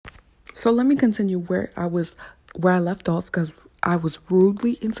So let me continue where I left off, because I was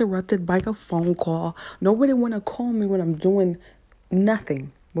rudely interrupted by a phone call. Nobody want to call me when I'm doing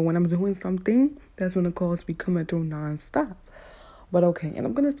nothing. But when I'm doing something, that's when the calls be coming through nonstop. But okay, and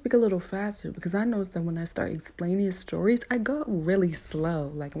I'm going to speak a little faster because I noticed that when I start explaining stories, I go really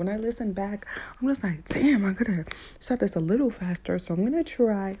slow. Like when I listen back, I'm just like, damn, I could have said this a little faster. So I'm going to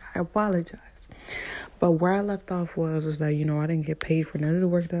try. I apologize. But where I left off was that, I didn't get paid for none of the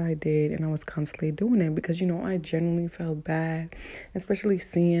work that I did. And I was constantly doing it because, I genuinely felt bad, especially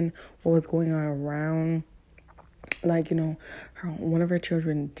seeing what was going on around. Like, one of her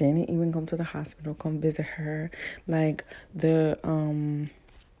children didn't even come to the hospital, come visit her. Like, you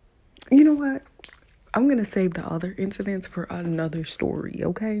know what? I'm going to save the other incidents for another story,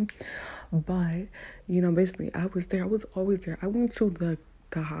 okay? But, basically, I was there. I was always there. I went to the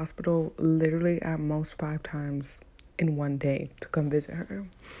hospital literally at most 5 times in one day to come visit her,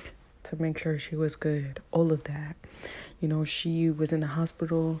 to make sure she was good, all of that. She was in the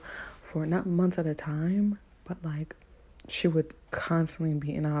hospital for not months at a time, but like she would constantly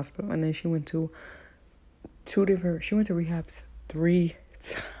be in the hospital. And then she went to rehabs 3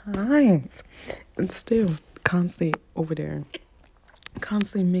 times and still constantly over there,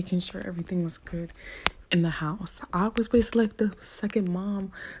 constantly making sure everything was good in the house. I was basically like the second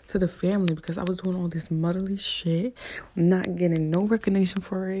mom to the family because I was doing all this motherly shit, not getting no recognition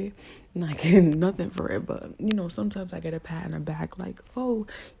for it, not getting nothing for it. But, sometimes I get a pat on the back like, oh,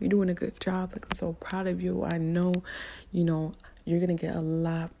 you're doing a good job. Like, I'm so proud of you. I know, you're going to get a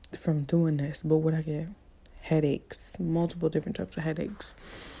lot from doing this. But what I get? Headaches, multiple different types of headaches.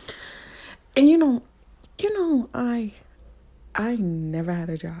 And, I never had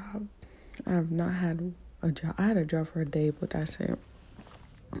a job. I have not had a job. I had a job for a day, but that's it.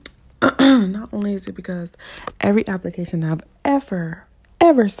 Not only is it because every application I've ever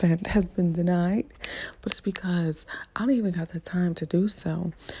sent has been denied, but it's because I don't even got the time to do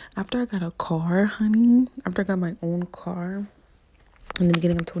so. After I got a car, honey, after I got my own car in the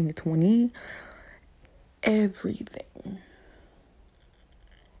beginning of 2020,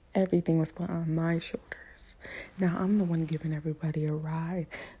 everything was put on my shoulders. Now I'm the one giving everybody a ride.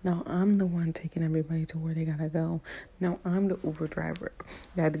 Now I'm the one taking everybody to where they gotta go. Now I'm the Uber driver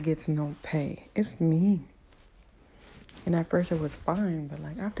that gets no pay. It's me. And at first it was fine, but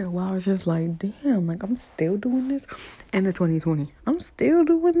like after a while I was just like, damn, like I'm still doing this. And in 2020, I'm still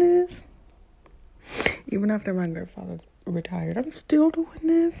doing this. Even after my grandfather retired, I'm still doing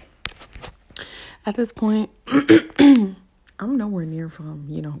this. At this point, I'm nowhere near from,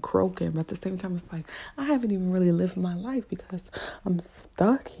 croaking. But at the same time, it's like, I haven't even really lived my life because I'm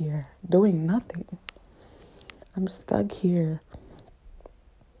stuck here doing nothing. I'm stuck here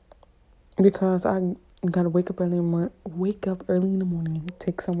because I got to wake up early in the morning,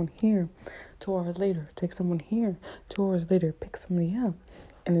 take someone here, 2 hours later, take someone here, 2 hours later, pick somebody up.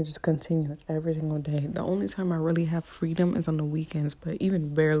 And it just continues every single day. The only time I really have freedom is on the weekends, but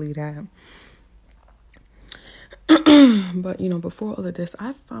even barely that. But, before all of this,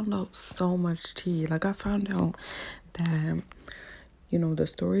 I found out so much tea. Like, I found out that, the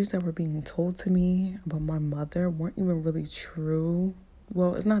stories that were being told to me about my mother weren't even really true.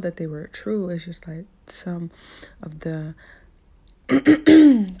 Well, it's not that they were true. It's just, like, some of the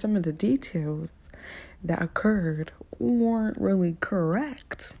details that occurred weren't really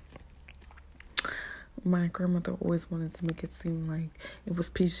correct. My grandmother always wanted to make it seem like it was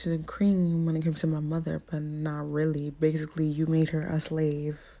peaches and cream when it came to my mother, but not really. Basically, you made her a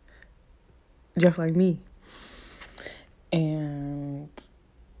slave, just like me. And,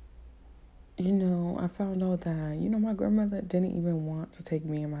 I found out that, my grandmother didn't even want to take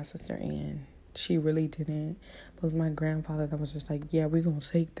me and my sister in. She really didn't. It was my grandfather that was just like, yeah, we're going to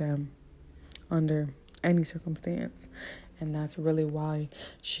take them under any circumstance. And that's really why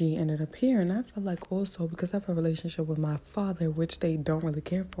she ended up here. And I feel like also because I have a relationship with my father, which they don't really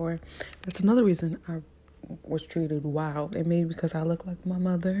care for. That's another reason I was treated wild. And maybe because I look like my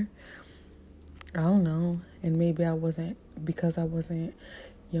mother. I don't know. And maybe I wasn't, I was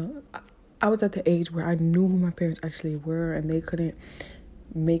at the age where I knew who my parents actually were. And they couldn't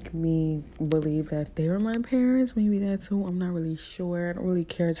make me believe that they were my parents. Maybe that's who. I'm not really sure. I don't really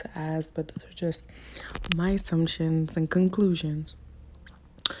care to ask, but those are just my assumptions and conclusions.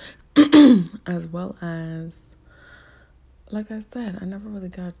 As well as, like I said, I never really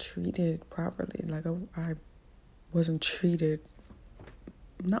got treated properly. Like I wasn't treated.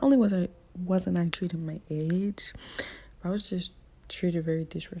 Not only wasn't I treated my age, I was just treated very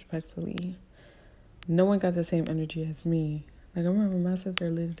disrespectfully. No one got the same energy as me. Like, I remember my sister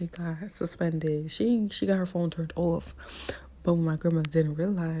literally got suspended. She got her phone turned off But what my grandma didn't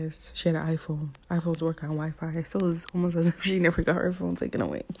realize, she had an iPhone. iPhones work on Wi-Fi. So it's almost as if she never got her phone taken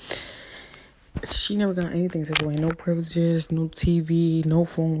away. She never got anything taken away. No privileges, no TV, no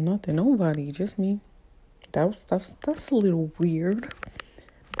phone, nothing. Nobody, just me. That's a little weird.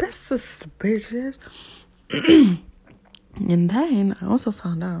 That's suspicious. And then I also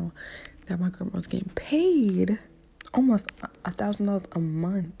found out that my grandma was getting paid almost $1,000 a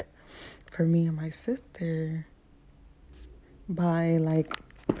month for me and my sister by I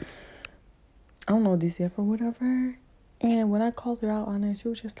don't know, DCF or whatever. And when I called her out on it, she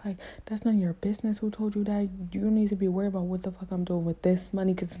was just like, that's none of your business. Who told you that? You don't need to be worried about what the fuck I'm doing with this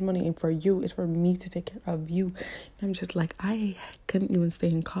money, because this money ain't for you. It's for me to take care of you. And I'm just like, I couldn't even stay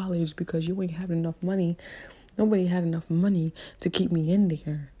in college because you ain't having enough money. Nobody had enough money to keep me in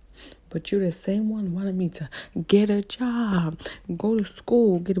there. But you're the same one wanted me to get a job, go to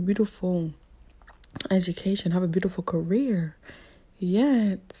school, get a beautiful education, have a beautiful career.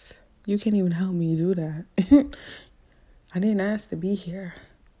 Yet, you can't even help me do that. I didn't ask to be here.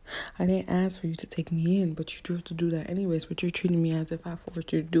 I didn't ask for you to take me in, but you chose to do that anyways. But you're treating me as if I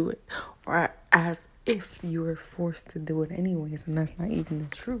forced you to do it, or as if you were forced to do it anyways. And that's not even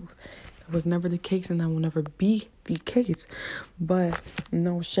the truth. That was never the case, and that will never be the case. But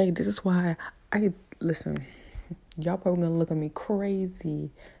no shade. This is why I listen. Y'all probably gonna look at me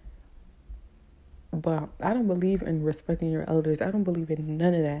crazy, but I don't believe in respecting your elders. I don't believe in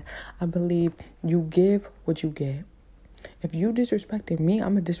none of that. I believe you give what you get. If you disrespecting me,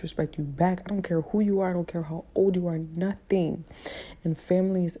 I'm going to disrespect you back. I don't care who you are. I don't care how old you are. Nothing. And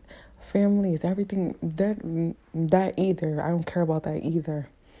family is everything. That either. I don't care about that either.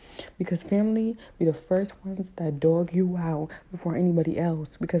 Because family be the first ones that dog you out before anybody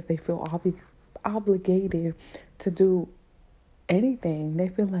else. Because they feel obligated to do anything. They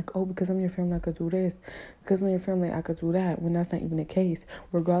feel like, oh, because I'm your family, I could do this. Because I'm your family, I could do that. When that's not even the case.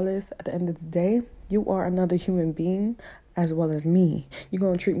 Regardless, at the end of the day, you are another human being as well as me. You're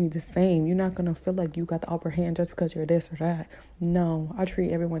going to treat me the same. You're not going to feel like you got the upper hand just because you're this or that. No, I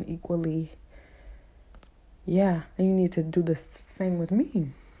treat everyone equally. Yeah, and you need to do the same with me.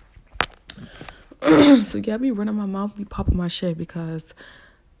 So yeah, I be running my mouth, be popping my shit, because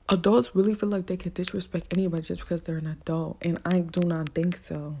adults really feel like they can disrespect anybody just because they're an adult. And I do not think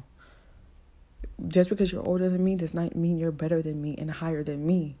so. Just because you're older than me does not mean you're better than me and higher than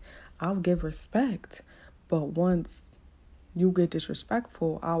me. I'll give respect. But once you get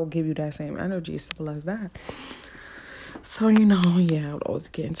disrespectful, I will give you that same energy. Simple as that. So, yeah, I would always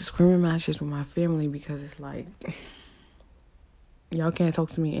get into screaming matches with my family, because it's like, y'all can't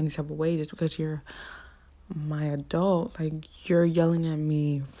talk to me any type of way just because you're my adult. Like, you're yelling at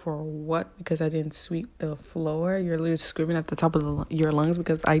me for what? Because I didn't sweep the floor? You're literally screaming at the top of your lungs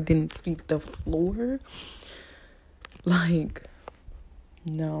because I didn't sweep the floor? Like,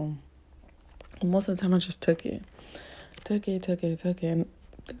 no. Most of the time I just took it. And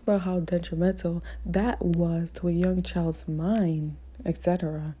think about how detrimental that was to a young child's mind,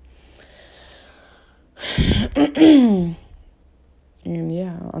 etc. And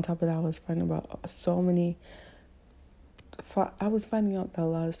yeah, on top of that, I was finding out that a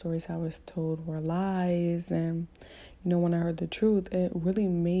lot of stories I was told were lies. And, when I heard the truth, it really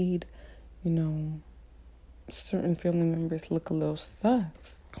made, certain family members look a little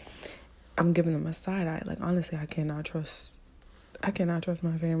sus. I'm giving them a side eye. Like, honestly, I cannot trust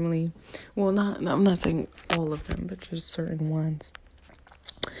my family. Well, I'm not saying all of them, but just certain ones.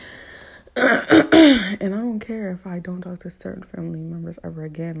 And I don't care if I don't talk to certain family members ever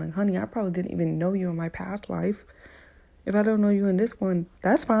again. Like, honey, I probably didn't even know you in my past life. If I don't know you in this one,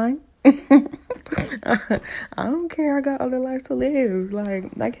 that's fine. I don't care. I got other lives to live.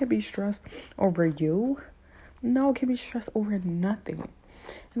 Like, I can't be stressed over you. No, I can't be stressed over nothing.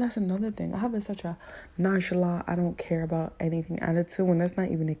 And that's another thing. I have such a nonchalant, I don't care about anything attitude, when that's not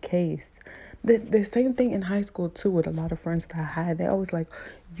even the case. The same thing in high school too, with a lot of friends that I had. They always like,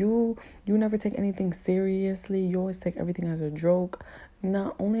 you never take anything seriously. You always take everything as a joke.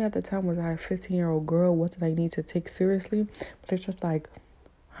 Not only at the time was I a 15-year-old girl, what did I need to take seriously? But it's just like,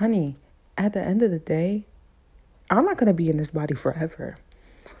 honey, at the end of the day, I'm not going to be in this body forever.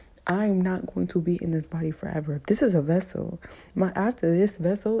 I'm not going to be in this body forever. This is a vessel. After this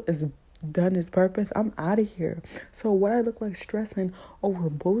vessel is done its purpose, I'm out of here. So what I look like stressing over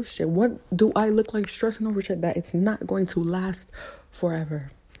bullshit? What do I look like stressing over shit that it's not going to last forever?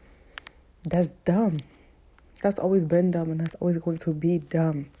 That's dumb. That's always been dumb, and that's always going to be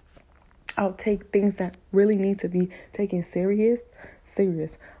dumb. I'll take things that really need to be taken serious.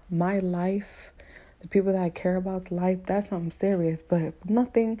 My life, The people that I care about's life, that's something serious. But if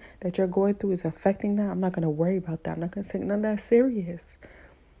nothing that you're going through is affecting that, I'm not going to worry about that. I'm not going to take none of that serious.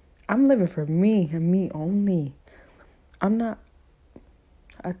 I'm living for me and me only. I'm not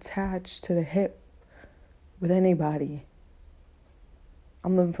attached to the hip with anybody.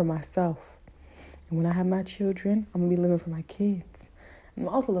 I'm living for myself. And when I have my children, I'm going to be living for my kids. I'm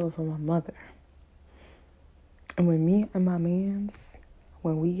also living for my mother. And when me and my mans,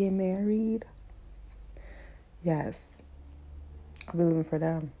 when we get married, yes, I'll be living for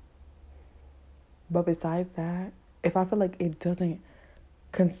them. But besides that, if I feel like it doesn't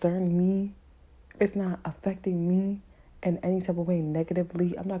concern me, if it's not affecting me in any type of way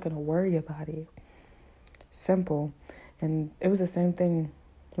negatively, I'm not going to worry about it. Simple. And it was the same thing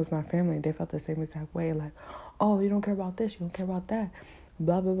with my family. They felt the same exact way. Like, oh, you don't care about this, you don't care about that,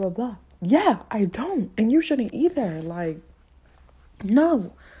 blah, blah, blah, blah. Yeah, I don't. And you shouldn't either. Like,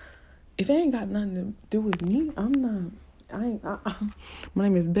 no. If it ain't got nothing to do with me, I'm not. My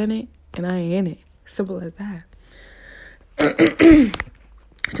name is Bennett, and I ain't in it. Simple as that.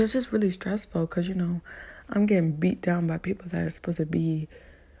 So it's just really stressful because, I'm getting beat down by people that are supposed to be,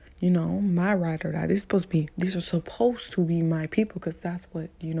 my ride or die. These are supposed to be my people because that's what,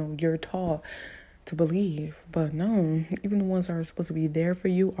 you're taught to believe. But no, even the ones that are supposed to be there for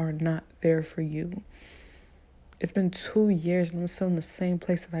you are not there for you. It's been 2 years and I'm still in the same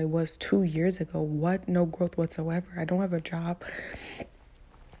place that I was 2 years ago. What? No growth whatsoever. I don't have a job.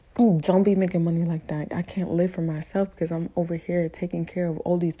 Don't be making money like that. I can't live for myself because I'm over here taking care of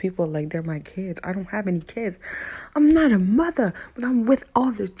all these people like they're my kids. I don't have any kids. I'm not a mother, but I'm with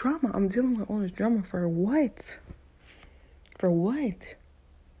all this drama. I'm dealing with all this drama for what? For what?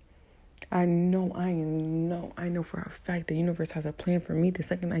 I know for a fact the universe has a plan for me. The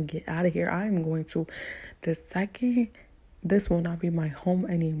second I get out of here, the second this will not be my home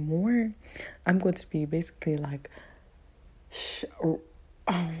anymore, I'm going to be basically like, oh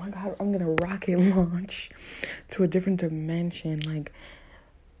my God, I'm going to rocket launch to a different dimension, like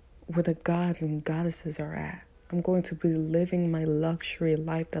where the gods and goddesses are at. I'm going to be living my luxury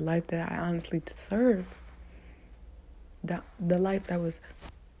life, the life that I honestly deserve. The life that was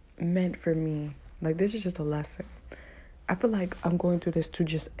meant for me. Like, this is just a lesson. I feel like I'm going through this to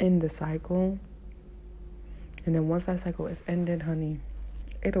just end the cycle. And then once that cycle is ended, honey,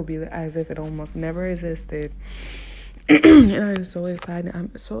 it'll be as if it almost never existed. And I'm so excited.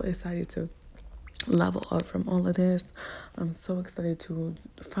 I'm so excited to level up from all of this. I'm so excited to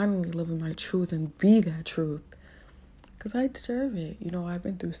finally live in my truth and be that truth. Because I deserve it. I've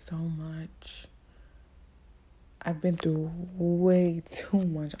been through so much. I've been through way too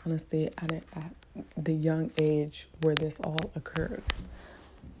much, honestly, at the young age where this all occurred.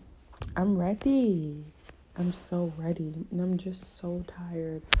 I'm ready. I'm so ready. And I'm just so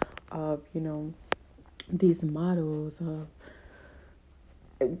tired of, these models of,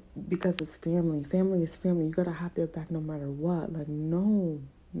 because it's family. Family is family. You gotta have their back no matter what. Like, no,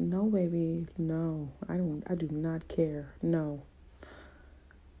 baby, no. I do not care. No.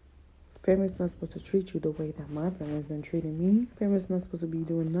 Family's not supposed to treat you the way that my family's been treating me. Family's not supposed to be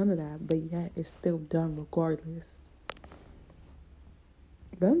doing none of that, but yet it's still done regardless.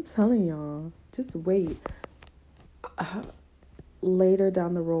 But I'm telling y'all, just wait. Later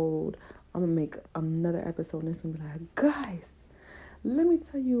down the road, I'm gonna make another episode and it's gonna be like, guys, let me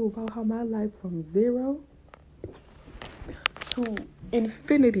tell you about how my life from 0 to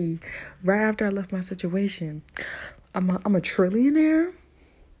infinity right after I left my situation. I'm a trillionaire.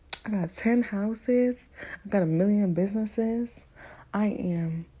 I got 10 houses. I got 1 million businesses.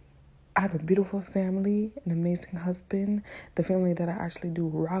 I have a beautiful family, an amazing husband. The family that I actually do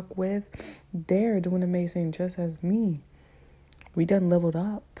rock with, they're doing amazing just as me. We done leveled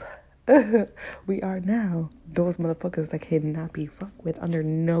up. We are now those motherfuckers that cannot be fucked with under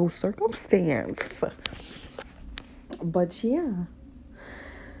no circumstance. But yeah.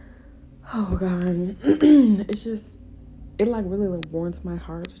 Oh God. It's just, it really warms my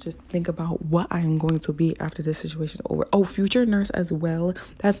heart to just think about what I am going to be after this situation is over. Oh, future nurse as well.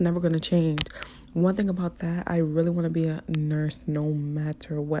 That's never going to change. One thing about that, I really want to be a nurse no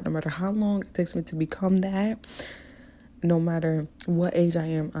matter what. No matter how long it takes me to become that. No matter what age I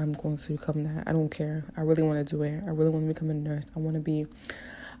am, I'm going to become that. I don't care. I really want to do it. I really want to become a nurse. I want to be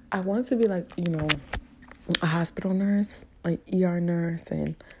like, a hospital nurse, like ER nurse,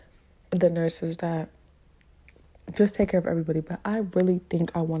 and the nurses that just take care of everybody. But I really think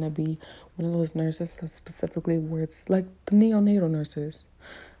I want to be one of those nurses that specifically where it's like the neonatal nurses,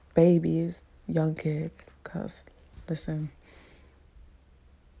 babies, young kids. Because, listen,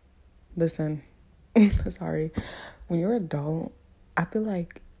 sorry. When you're an adult, I feel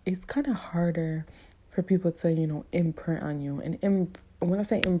like it's kind of harder for people to, imprint on you. And when I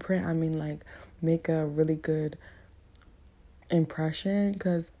say imprint, I mean like make a really good impression,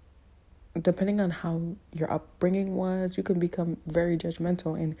 because depending on how your upbringing was, you can become very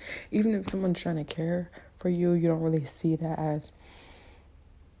judgmental. And even if someone's trying to care for you, you don't really see that as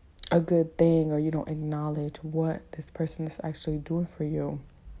a good thing, or you don't acknowledge what this person is actually doing for you.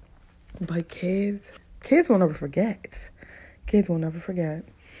 But kids will never forget. Kids will never forget.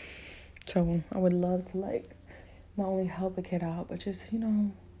 So I would love to not only help a kid out, but just,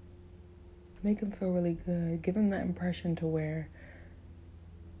 make him feel really good. Give him that impression to where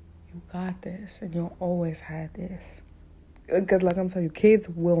you got this and you'll always have this. Because like I'm telling you, kids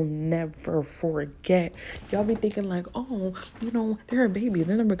will never forget. Y'all be thinking like, oh, they're a baby,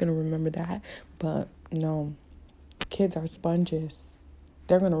 they're never going to remember that. But no, kids are sponges.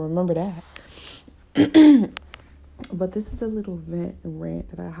 They're going to remember that. But this is a little vent and rant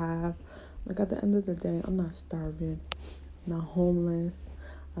that I have. Like, at the end of the day, I'm not starving. I'm not homeless.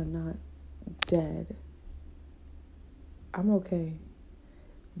 I'm not dead. I'm okay.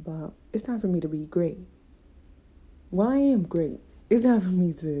 But it's time for me to be great. Well, I am great. It's time for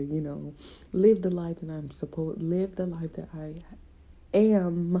me to, live the life that live the life that I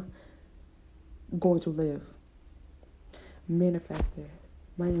am going to live. Manifest it.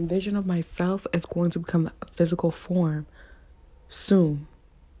 My vision of myself is going to become a physical form soon.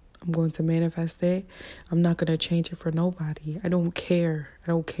 I'm going to manifest it. I'm not going to change it for nobody. I don't care.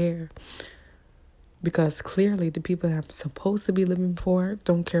 Because clearly the people that I'm supposed to be living for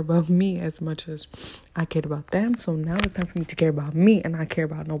don't care about me as much as I cared about them. So now it's time for me to care about me, and I care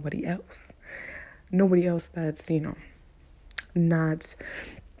about nobody else. Nobody else that's, not,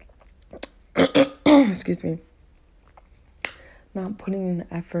 excuse me, not putting in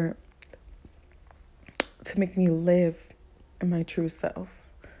the effort to make me live in my true self.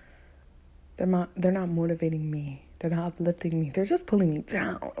 They're not motivating me. They're not uplifting me. They're just pulling me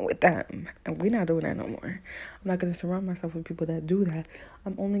down with them. And we're not doing that no more. I'm not going to surround myself with people that do that.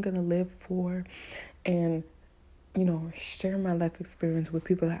 I'm only going to live for and, share my life experience with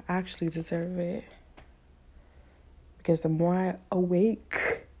people that actually deserve it. Because the more I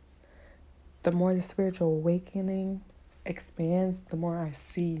awake, the more the spiritual awakening expands, the more I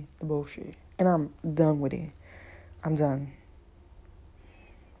see the bullshit. And I'm done with it. I'm done.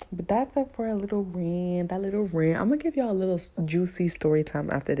 But that's it for a little rant. I'm going to give y'all a little juicy story time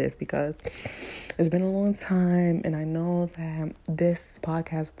after this, because it's been a long time. And I know that this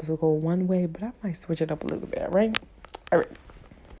podcast was going to go one way, but I might switch it up a little bit, right? All right.